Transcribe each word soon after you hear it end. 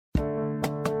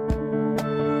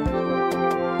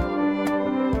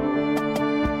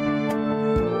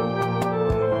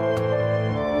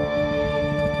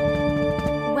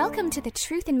to the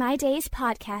Truth in My Days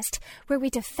podcast, where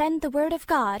we defend the Word of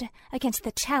God against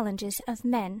the challenges of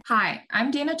men. Hi,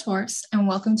 I'm Dana Torst, and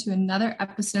welcome to another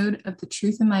episode of the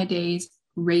Truth in My Days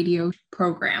radio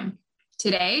program.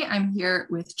 Today, I'm here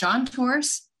with John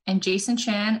Torst and Jason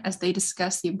Chan as they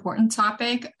discuss the important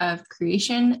topic of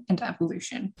creation and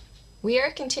evolution. We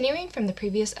are continuing from the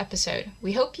previous episode.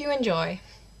 We hope you enjoy.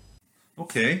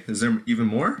 Okay, is there even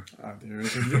more? There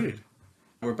is indeed.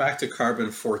 We're back to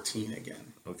carbon-14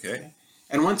 again. Okay.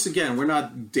 And once again, we're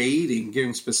not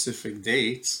giving specific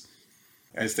dates,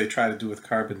 as they try to do with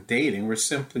carbon dating. We're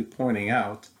simply pointing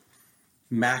out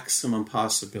maximum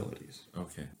possibilities.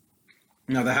 Okay.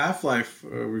 Now, the half-life,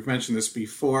 we've mentioned this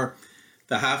before,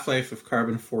 the half-life of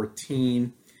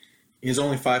carbon-14 is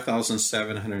only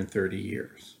 5,730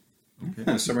 years.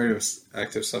 Okay. And some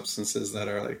radioactive substances that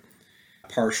are like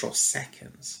partial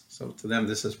seconds. So to them,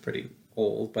 this is pretty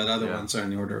old, but other ones are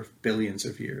in the order of billions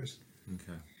of years.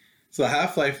 Okay. So the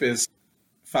half-life is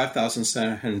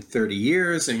 5,730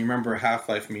 years, and you remember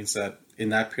half-life means that in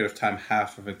that period of time,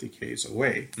 half of it decays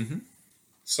away. Mm-hmm.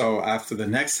 So after the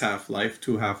next half-life,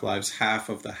 2 half-lives, half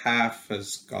of the half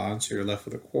has gone, so you're left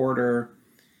with a quarter.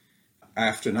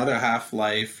 After another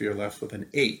half-life, you're left with an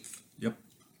eighth. Yep.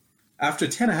 After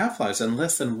 10 half-lives, and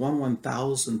less than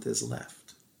 1/1000th is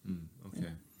left.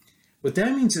 Okay. What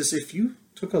that means is if you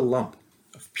took a lump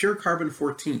of pure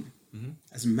carbon-14,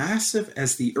 as massive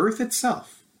as the Earth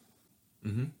itself,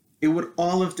 it would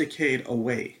all have decayed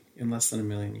away in less than 1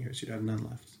 million years. You'd have none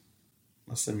left.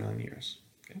 Less than 1 million years.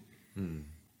 Okay.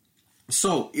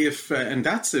 So if, and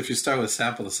that's if you start with a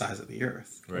sample the size of the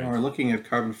Earth. Right. When we're looking at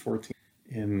carbon-14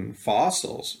 in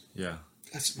fossils, Yeah.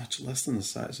 that's much less than the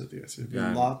size of the Earth. It would be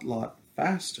a lot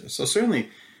faster. So certainly,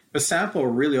 if a sample were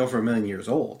really over 1 million years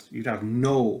old, you'd have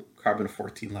no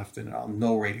carbon-14 left in it all,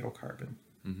 no radiocarbon.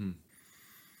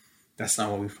 That's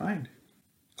not what we find.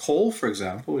 Coal, for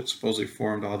example, which supposedly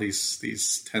formed all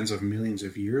these tens of millions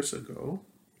of years ago,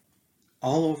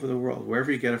 all over the world,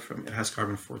 wherever you get it from, it has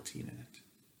carbon-14 in it,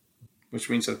 which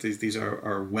means that these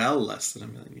are well less than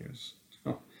 1 million years.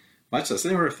 So, much less.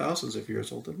 They were thousands of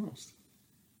years old at most.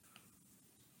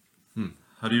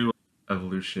 How do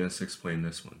evolutionists explain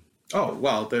this one? Oh,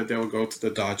 well, they will go to the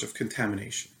dodge of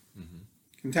contamination.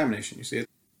 Contamination, you see,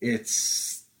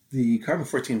 it's the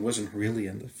carbon-14 wasn't really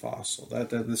in the fossil.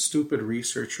 The stupid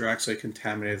researcher actually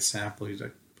contaminated the sample. He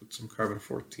put some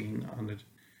carbon-14 on it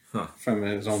from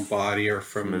his own body or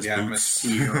from his the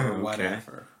atmosphere or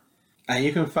whatever. Okay. And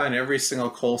you can find every single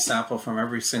coal sample from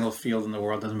every single field in the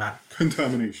world. Doesn't matter.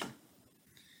 Contamination.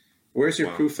 Where's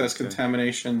your proof that's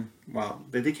contamination? Well,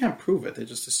 they can't prove it. They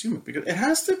just assume it because it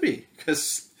has to be.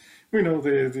 Because we know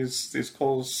these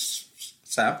coal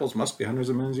samples must be hundreds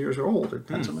of millions of years old or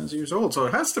tens of millions of years old. So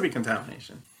it has to be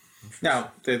contamination.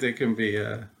 Now, they can be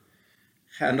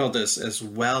handled as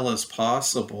well as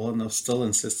possible, and they'll still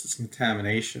insist it's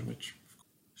contamination, which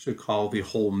should call the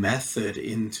whole method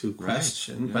into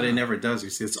question. Right. Yeah. But it never does. You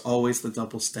see, it's always the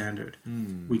double standard.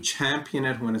 We champion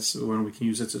it when we can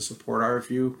use it to support our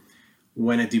view.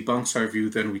 When it debunks our view,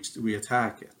 then we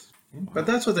attack it. Wow. But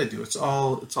that's what they do. It's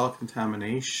all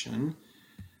contamination.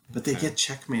 But they get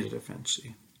checkmated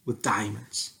eventually with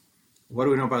diamonds. What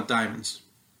do we know about diamonds?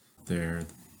 They're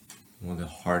one of the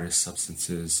hardest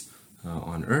substances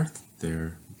on Earth.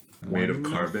 They're made of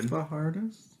carbon. The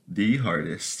hardest? The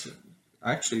hardest.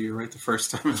 Actually, you're right the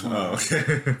first time as well. Oh, okay.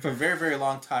 For a very, very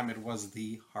long time, it was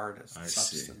the hardest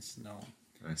substance known.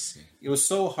 I see. It was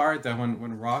so hard that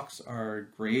when rocks are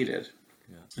graded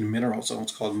in minerals,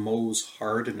 it's called Mohs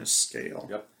hardness scale.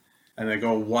 Yep. And they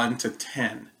go 1 to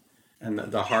 10. And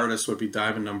the hardest would be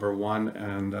diamond number 1,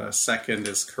 and second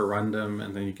is corundum,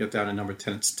 and then you get down to number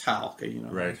 10, it's talc.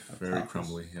 Right, very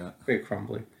crumbly, Very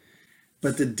crumbly.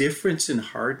 But the difference in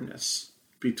hardness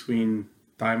between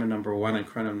diamond number 1 and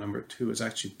corundum number 2 is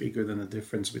actually bigger than the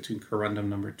difference between corundum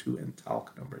number 2 and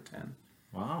talc number 10.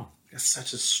 Wow. It's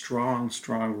such a strong,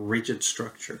 rigid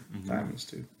structure, diamonds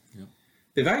do. Yep.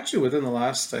 They've actually, within the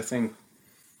last, I think,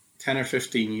 10 or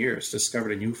 15 years,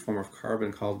 discovered a new form of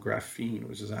carbon called graphene,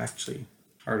 which is actually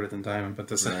harder than diamond, but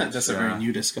that's a very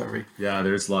new discovery. Yeah,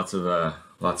 there's lots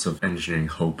of engineering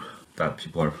hope that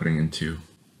people are putting into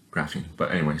graphene. But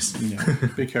anyways.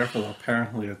 Be careful.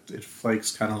 Apparently it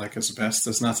flakes kind of like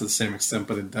asbestos, not to the same extent,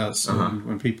 but it does. So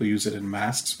when people use it in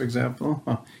masks, for example,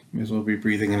 you may as well be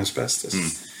breathing in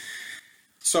asbestos.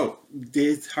 So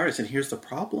it's hard, and here's the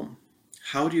problem.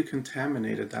 How do you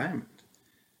contaminate a diamond?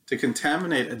 To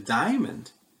contaminate a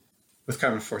diamond with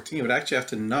carbon-14, you would actually have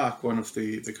to knock one of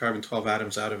the carbon-12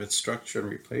 atoms out of its structure and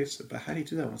replace it. But how do you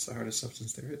do that when it's the hardest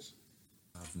substance there is?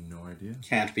 I have no idea.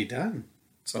 Can't be done.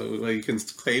 So you can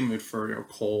claim it for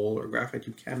coal or graphite.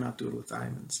 You cannot do it with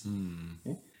diamonds.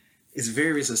 Okay? It's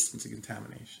very resistant to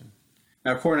contamination.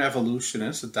 Now, according to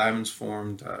evolutionists, the diamonds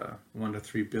formed 1 to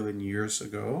 3 billion years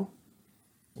ago.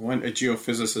 A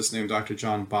geophysicist named Dr.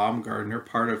 John Baumgartner,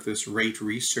 part of this rate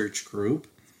research group,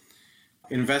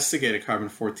 investigated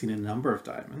carbon-14 in a number of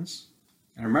diamonds.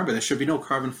 And remember, there should be no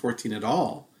carbon-14 at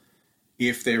all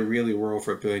if they really were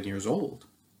over 1 billion years old.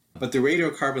 But the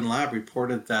radiocarbon lab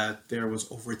reported that there was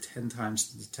over 10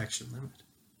 times the detection limit.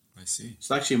 I see.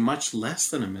 It's actually much less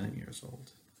than 1 million years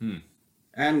old.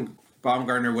 And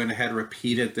Baumgartner went ahead and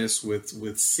repeated this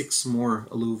with 6 more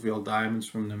alluvial diamonds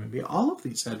from Namibia. All of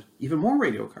these had even more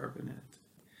radiocarbon in it.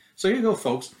 So here you go,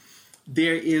 folks.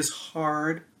 There is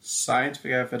hard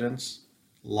scientific evidence,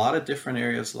 a lot of different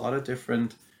areas, a lot of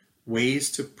different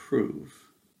ways to prove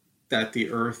that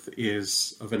the Earth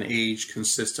is of an age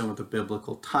consistent with the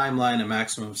biblical timeline, a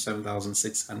maximum of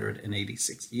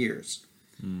 7,686 years.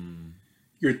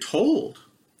 You're told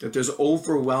that there's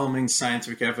overwhelming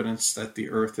scientific evidence that the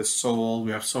Earth is so old.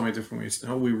 We have so many different ways to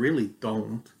know. We really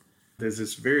don't. There's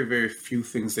this very, very few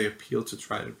things they appeal to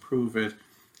try to prove it.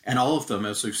 And all of them,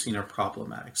 as we've seen, are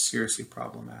problematic, seriously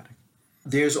problematic.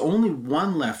 There's only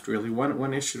one left, really,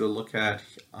 one issue to look at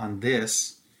on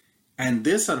this. And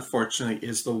this, unfortunately,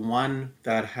 is the one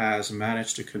that has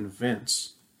managed to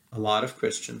convince a lot of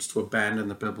Christians to abandon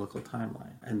the biblical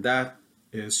timeline. And that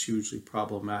is hugely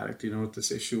problematic. Do you know what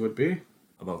this issue would be?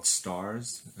 About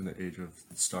stars and the age of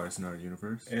stars in our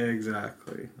universe?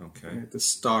 Exactly. Okay. The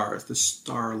stars, the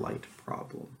starlight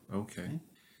problem. Okay.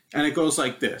 And it goes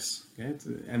like this. Okay?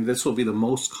 And this will be the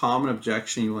most common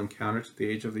objection you will encounter to the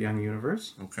age of the young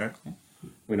universe. Okay.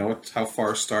 We know how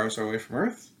far stars are away from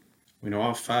Earth. We know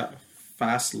how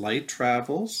fast light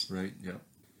travels. Right, yep.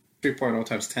 3.0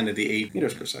 times 10 to the 8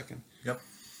 meters per second. Yep.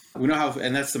 We know how,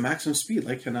 and that's the maximum speed.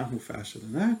 Light cannot move faster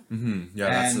than that. Yeah,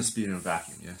 that's the speed in a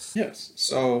vacuum, yes. Yes.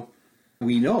 So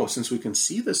we know, since we can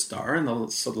see the star,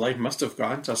 and so the light must have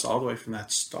gotten to us all the way from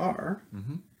that star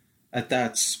at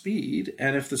that speed.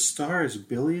 And if the star is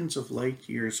billions of light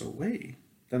years away,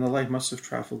 then the light must have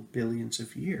traveled billions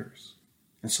of years.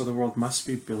 And so the world must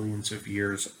be billions of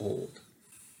years old.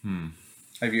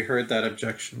 Have you heard that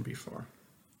objection before?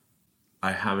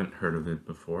 I haven't heard of it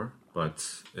before,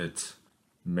 but it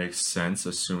makes sense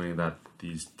assuming that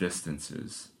these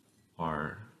distances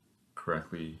are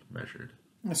correctly measured.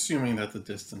 Assuming that the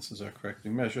distances are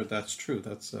correctly measured, that's true.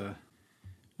 That's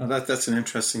an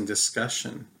interesting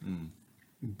discussion.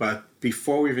 But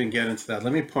before we even get into that,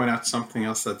 let me point out something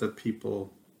else that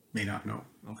people may not know.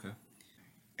 Okay.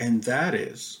 And that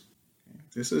is,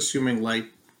 this is assuming light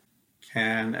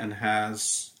can and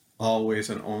has always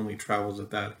and only traveled at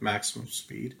that maximum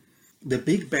speed. The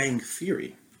Big Bang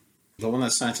Theory, the one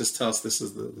that scientists tell us this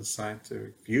is the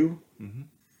scientific view,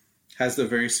 has the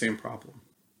very same problem,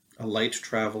 a light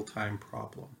travel time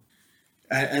problem.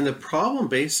 And the problem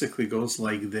basically goes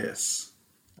like this.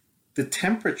 The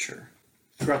temperature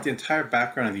throughout the entire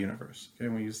background of the universe, okay,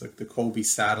 we use the COBE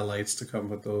satellites to come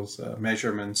with those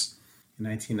measurements in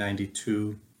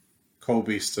 1992.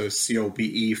 COBE, so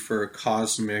COBE for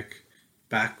Cosmic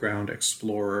Background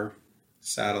Explorer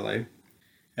satellite,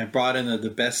 and brought in the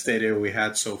best data we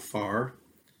had so far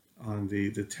on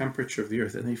the temperature of the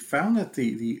Earth. And they found that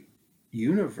the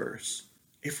universe,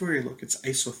 if we really look, it's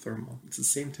isothermal. It's the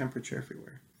same temperature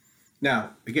everywhere.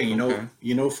 Now, again,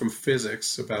 you know from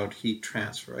physics about heat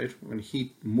transfer, right? When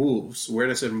heat moves, where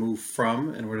does it move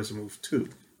from and where does it move to?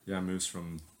 Yeah, it moves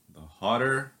from the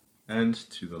hotter end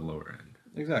to the lower end.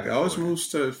 Exactly. It always moves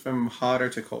from hotter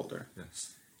to colder.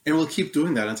 Yes. And we'll keep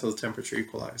doing that until the temperature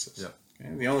equalizes. Yep.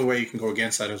 Okay? The only way you can go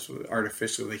against that is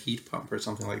artificially with a heat pump or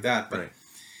something like that.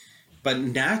 But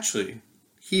naturally,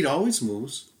 heat always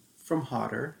moves from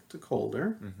hotter to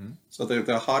colder. So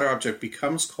the hotter object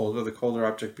becomes colder, the colder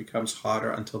object becomes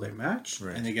hotter until they match,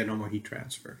 and they get no more heat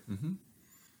transfer.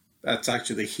 That's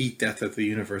actually the heat death of the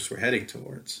universe we're heading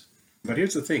towards. But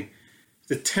here's the thing.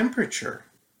 The temperature,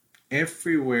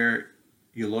 everywhere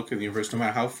you look in the universe, no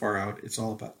matter how far out, it's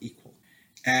all about equal.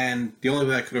 And the only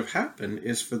way that could have happened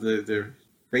is for the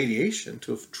radiation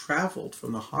to have traveled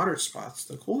from the hotter spots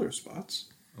to the colder spots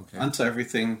until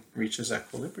everything reaches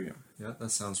equilibrium. Yeah,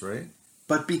 that sounds right.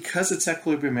 But because it's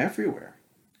equilibrium everywhere,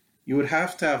 you would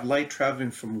have to have light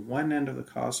traveling from one end of the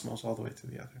cosmos all the way to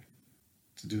the other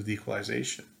to do the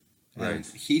equalization. Right. And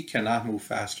heat cannot move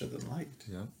faster than light.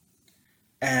 Yeah.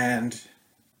 And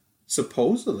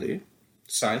supposedly,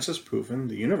 science has proven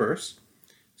the universe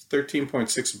is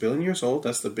 13.6 billion years old.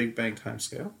 That's the Big Bang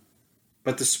timescale.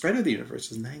 But the spread of the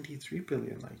universe is 93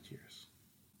 billion light years.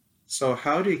 So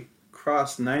how do you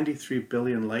cross 93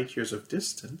 billion light years of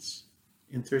distance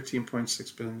in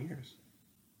 13.6 billion years?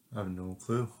 I have no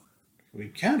clue. We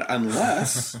can't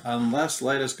unless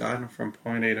light has gotten from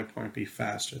point A to point B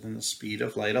faster than the speed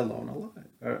of light alone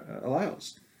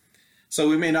allows. So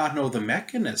we may not know the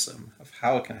mechanism of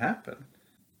how it can happen,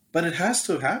 but it has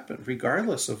to happen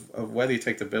regardless of whether you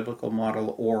take the biblical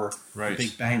model or the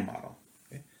Big Bang model.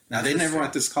 Okay? Now, they never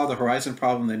want this called the horizon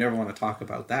problem. They never want to talk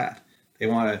about that. They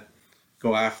want to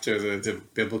go after the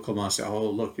biblical model and say, oh,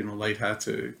 look, light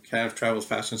can't have traveled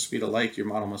faster than the speed of light. Your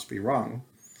model must be wrong.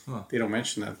 Huh. They don't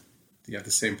mention that you have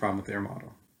the same problem with their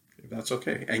model. Okay, that's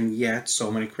okay. And yet,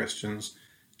 so many Christians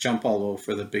jump all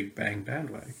over the Big Bang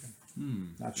bandwagon.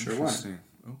 Not sure why.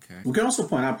 Okay. We can also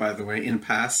point out, by the way, in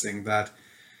passing, that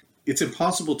it's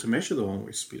impossible to measure the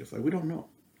one-way speed of light. We don't know.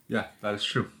 Yeah, that is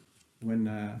true.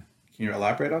 Can you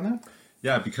elaborate on that?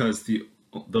 Yeah, because the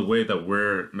way that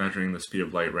we're measuring the speed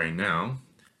of light right now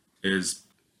is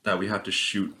that we have to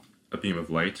shoot a beam of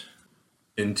light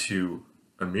into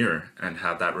a mirror and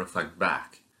have that reflect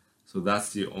back. So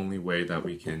that's the only way that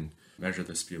we can measure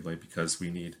the speed of light, because we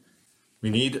need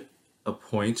a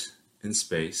point in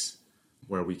space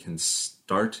where we can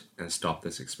start and stop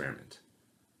this experiment.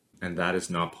 And that is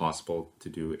not possible to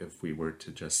do if we were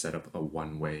to just set up a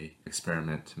one-way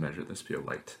experiment to measure the speed of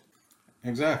light.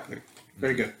 Exactly.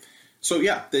 Very good. So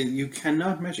yeah, you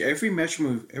cannot measure. Every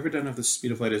measurement we've ever done of the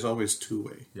speed of light is always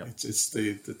two-way. Yep. It's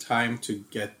the time to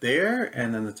get there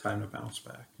and then the time to bounce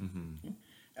back. Mm-hmm. Okay?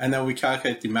 And then we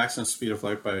calculate the maximum speed of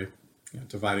light by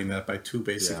dividing that by 2,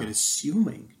 basically,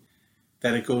 assuming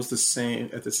that it goes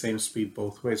at the same speed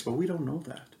both ways. But we don't know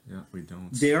that. Yeah, we don't.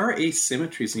 There are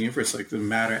asymmetries in the universe, like the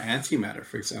matter-antimatter,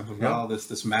 for example. Yep. Well,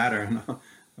 this matter, and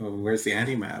where's the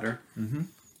antimatter? Mm-hmm.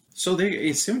 So there are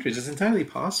asymmetries. It's entirely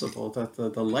possible that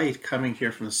the light coming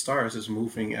here from the stars is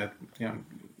moving at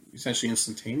essentially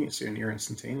instantaneously or near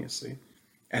instantaneously.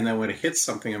 And then when it hits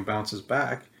something and bounces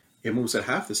back, it moves at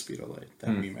half the speed of light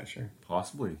that we measure.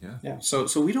 Possibly, yeah. Yeah, so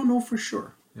we don't know for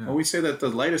sure. Yeah. When we say that the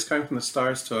light is coming from the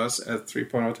stars to us at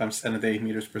 3.0 times 10 to the 8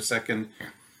 meters per second,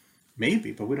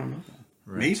 maybe, but we don't know that.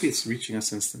 Right. Maybe it's reaching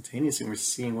us instantaneously and we're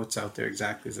seeing what's out there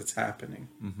exactly as it's happening.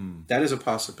 Mm-hmm. That is a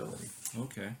possibility.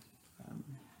 Okay.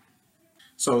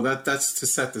 So that's to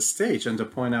set the stage and to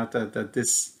point out that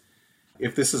this,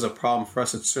 if this is a problem for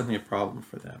us, it's certainly a problem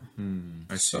for them.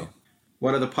 I see. So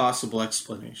what are the possible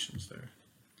explanations there?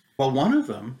 Well, one of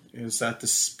them is that the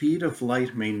speed of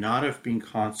light may not have been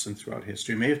constant throughout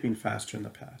history. It may have been faster in the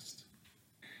past.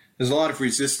 There's a lot of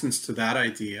resistance to that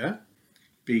idea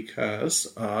because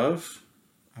of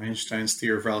Einstein's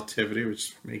theory of relativity,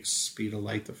 which makes speed of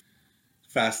light the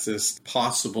fastest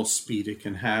possible speed it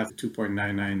can have,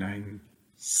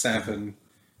 2.9997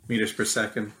 meters per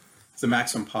second. It's the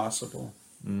maximum possible.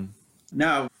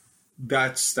 Now,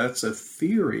 that's a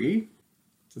theory.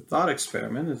 It's a thought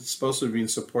experiment. It's supposed to be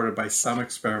supported by some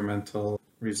experimental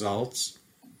results,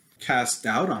 cast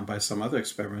doubt on by some other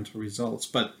experimental results.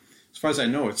 But as far as I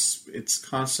know, it's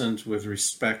constant with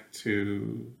respect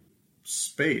to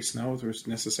space, not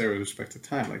necessarily with respect to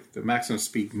time. Like the maximum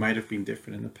speed might have been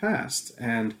different in the past.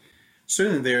 And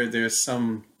certainly there's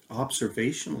some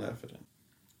observational evidence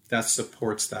that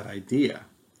supports that idea.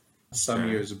 Some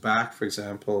years back, for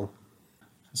example,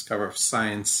 this cover of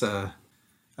Science...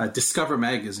 Discover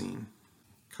magazine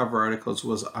cover articles,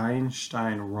 was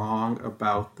Einstein wrong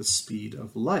about the speed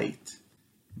of light?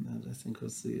 And that, I think,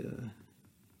 was the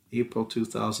April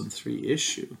 2003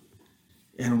 issue.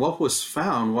 And what was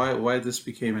found, why this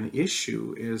became an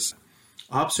issue, is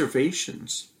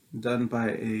observations done by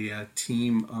a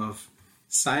team of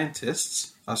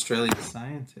scientists, Australian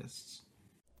scientists.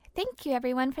 Thank you,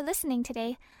 everyone, for listening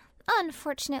today.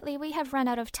 Unfortunately, we have run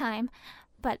out of time,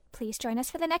 but please join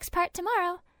us for the next part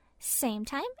tomorrow. Same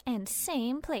time and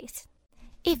same place.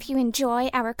 If you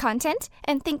enjoy our content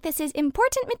and think this is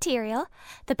important material,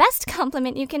 the best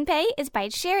compliment you can pay is by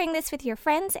sharing this with your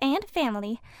friends and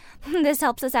family. This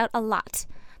helps us out a lot.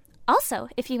 Also,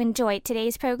 if you enjoyed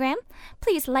today's program,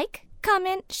 please like,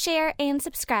 comment, share, and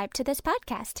subscribe to this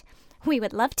podcast. We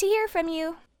would love to hear from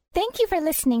you. Thank you for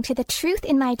listening to the Truth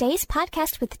in My Days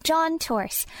podcast with John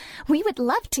Torse. We would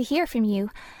love to hear from you.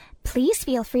 Please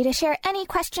feel free to share any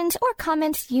questions or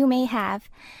comments you may have.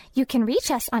 You can reach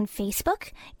us on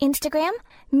Facebook, Instagram,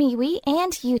 MeWe,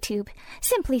 and YouTube.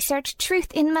 Simply search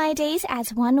Truth in My Days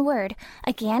as one word.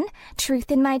 Again, Truth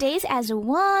in My Days as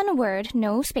one word,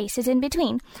 no spaces in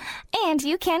between. And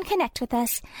you can connect with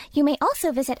us. You may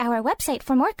also visit our website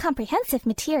for more comprehensive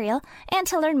material and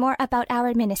to learn more about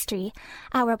our ministry.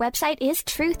 Our website is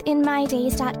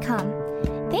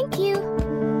truthinmydays.com. Thank you.